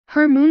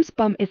Her moon's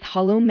bum is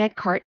hollow Meg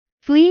cart,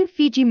 fleeing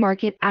Fiji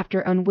market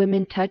after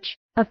unwomen touch,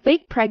 a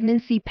fake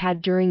pregnancy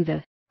pad during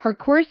her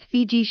course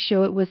Fiji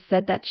show. It was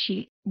said that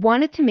she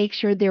wanted to make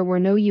sure there were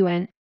no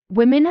UN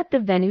women at the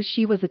venues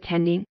she was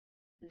attending.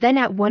 Then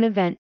at one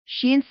event,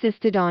 she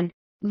insisted on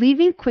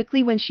leaving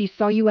quickly when she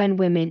saw UN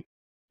women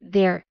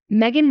there.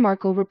 Meghan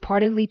Markle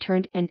reportedly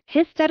turned and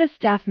hissed at a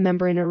staff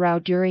member in a row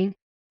during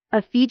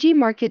a Fiji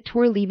market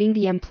tour, leaving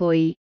the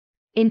employee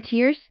in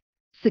tears.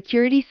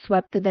 Security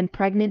swept the then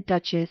pregnant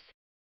Duchess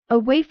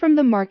away from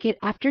the market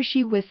after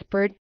she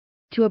whispered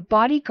to a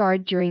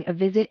bodyguard during a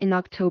visit in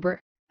October.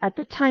 At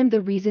the time,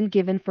 the reason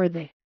given for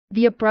the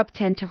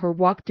abrupt end to her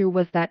walkthrough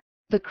was that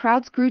the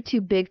crowds grew too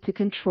big to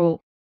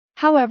control.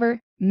 However,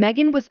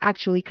 Meghan was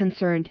actually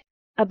concerned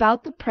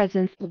about the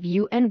presence of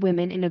UN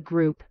women in a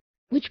group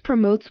which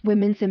promotes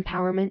women's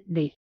empowerment.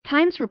 The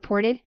Times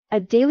reported a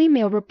Daily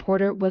Mail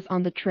reporter was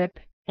on the trip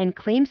and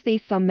claims they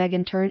saw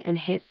Meghan turn and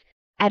hiss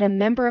at a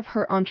member of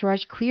her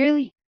entourage,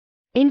 clearly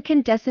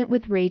incandescent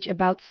with rage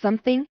about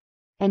something,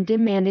 and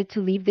demanded to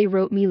leave. They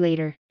wrote, me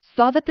later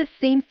saw that the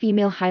same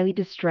female, highly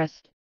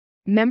distressed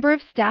member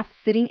of staff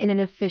sitting in an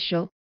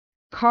official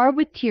car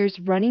with tears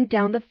running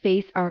down the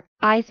face. Our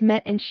eyes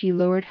met and she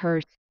lowered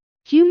hers.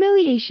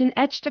 Humiliation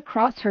etched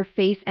across her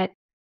face. At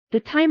the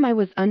time, I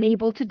was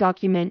unable to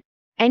document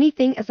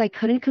anything as I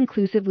couldn't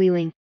conclusively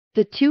link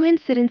the two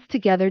incidents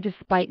together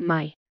despite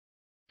my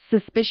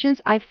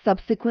suspicions. I've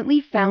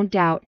subsequently found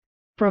out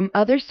from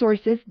other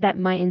sources that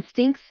my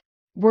instincts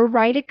were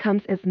right. It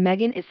comes as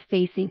Meghan is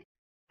facing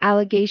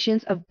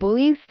allegations of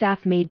bullying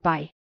staff made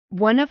by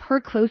one of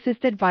her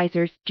closest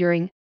advisors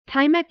during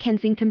time at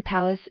Kensington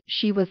Palace.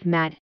 She was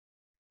mad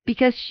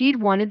because she'd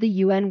wanted the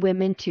UN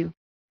women to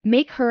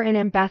make her an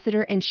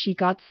ambassador and she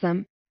got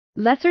some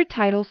lesser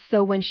titles,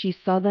 so when she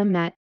saw them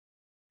at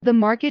the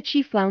market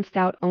she flounced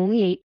out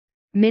only 8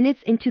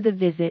 minutes into the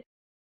visit,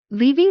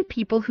 leaving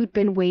people who'd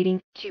been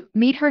waiting to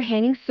meet her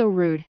hanging. So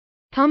rude.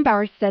 Tom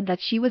Bowers said that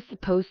she was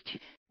supposed to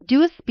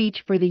do a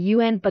speech for the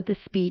UN, but the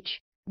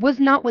speech was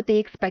not what they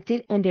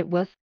expected and it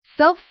was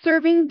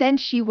self-serving. Then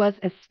she was,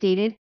 as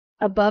stated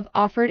above,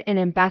 offered an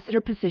ambassador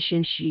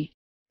position. She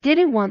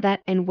didn't want that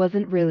and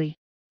wasn't really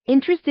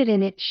interested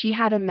in it. She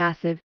had a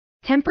massive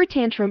temper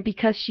tantrum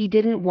because she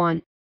didn't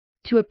want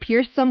to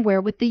appear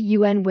somewhere with the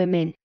UN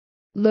women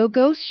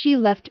logos. She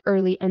left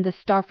early and the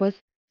staff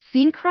was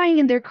seen crying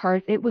in their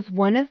cars. It was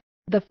one of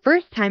the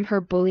first time her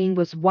bullying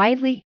was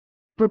widely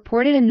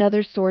reported.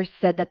 Another source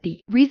said that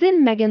the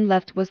reason Meghan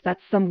left was that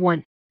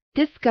someone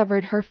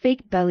discovered her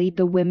fake belly.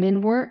 The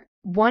women were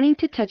wanting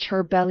to touch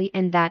her belly,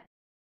 and that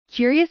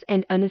curious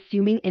and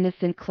unassuming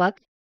innocent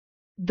clucked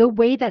the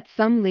way that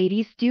some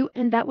ladies do,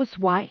 and that was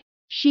why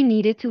she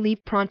needed to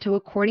leave pronto.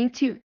 According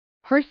to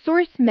her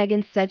source,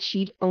 Meghan said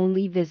she'd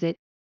only visit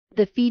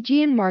the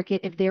Fijian market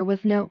if there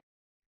was no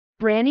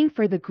branding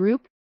for the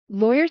group.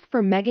 Lawyers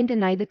for Meghan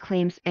denied the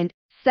claims and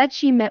said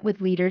she met with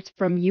leaders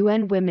from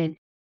UN women.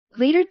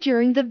 Later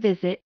during the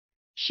visit,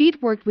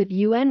 she'd worked with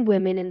UN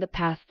women in the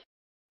past.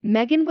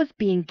 Meghan was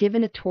being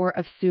given a tour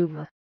of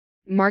Suva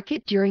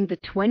market during the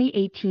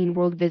 2018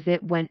 world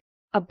visit when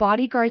a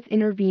bodyguard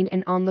intervened.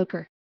 An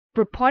onlooker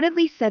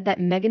reportedly said that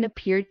Meghan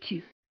appeared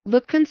to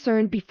look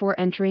concerned before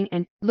entering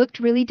and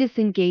looked really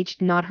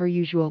disengaged, not her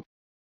usual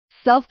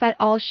self at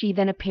all. She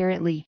then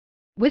apparently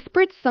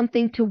whispered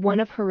something to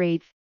one of her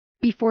aides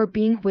before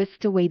being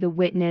whisked away. The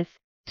witness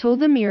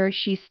told the Mirror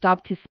she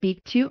stopped to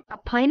speak to a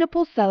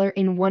pineapple seller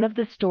in one of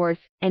the stores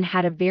and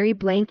had a very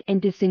blank and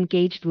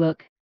disengaged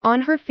look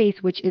on her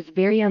face, which is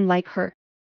very unlike her.